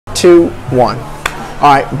2, 1. All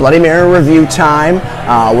right, Bloody Mary review time.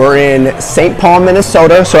 We're in St. Paul,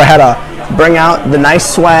 Minnesota, so I had to bring out the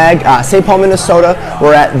nice swag. St. Paul, Minnesota,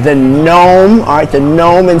 we're at the Gnome. All right, the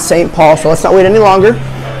Gnome in St. Paul, so let's not wait any longer.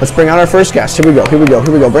 Let's bring out our first guest. Here we go, here we go,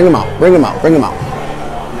 here we go. Bring him out, bring him out, bring him out.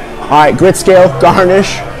 All right, grit scale,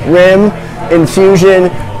 garnish, rim, infusion,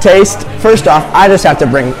 taste. First off, I just have to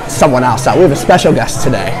bring someone else out. We have a special guest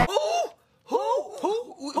today.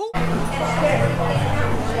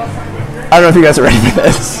 I don't know if you guys are ready for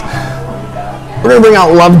this. We're gonna bring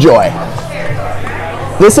out Lovejoy.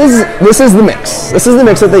 This is the mix. This is the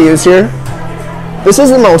mix that they use here. This is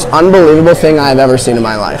the most unbelievable thing I've ever seen in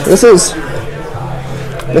my life. This is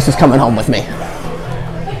coming home with me.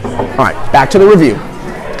 All right, back to the review.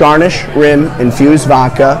 Garnish, rim, infused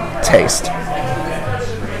vodka, taste.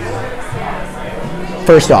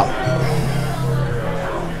 First off,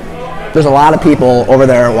 there's a lot of people over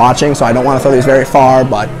there watching, so I don't want to throw these very far,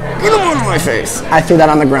 but get them out of my face. I threw that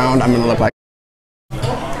on the ground. I'm going to look like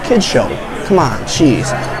a kid's show. Come on,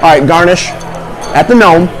 jeez. All right, garnish at the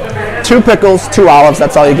Gnome. 2 pickles, 2 olives,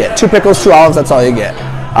 that's all you get. 2 pickles, 2 olives, that's all you get.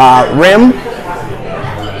 Rim,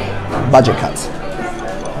 budget cuts.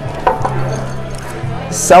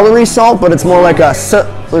 Celery salt, but it's more like a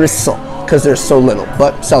celery salt because there's so little,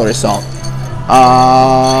 but celery salt.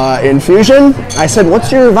 Infusion, I said,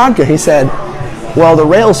 what's your vodka? He said, well, the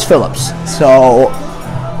rail's Phillips. So,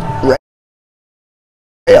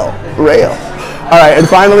 rail. All right, and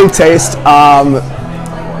finally, taste.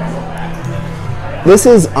 This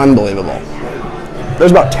is unbelievable.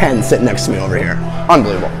 There's about 10 sitting next to me over here.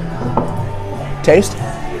 Unbelievable. Taste.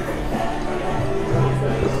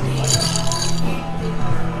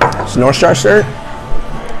 It's North Star shirt.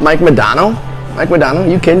 Mike Modano. Mike Modano,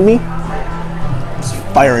 you kidding me? It's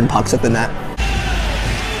firing pucks at the net.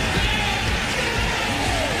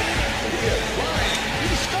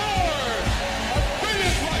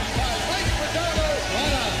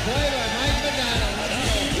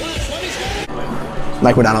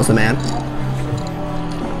 Mike Modano's the man.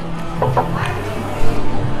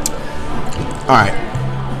 All right.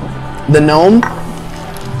 The Gnome.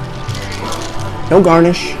 No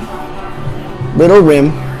garnish. Little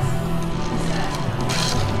rim.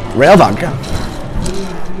 Rail vodka.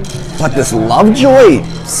 But this Lovejoy,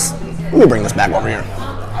 let me bring this back over here.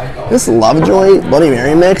 This Lovejoy Bloody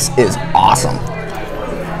Mary mix is awesome.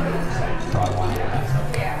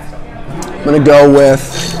 I'm gonna go with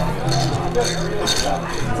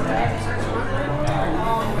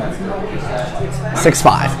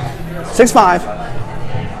 6.5.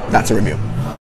 6.5. That's a review.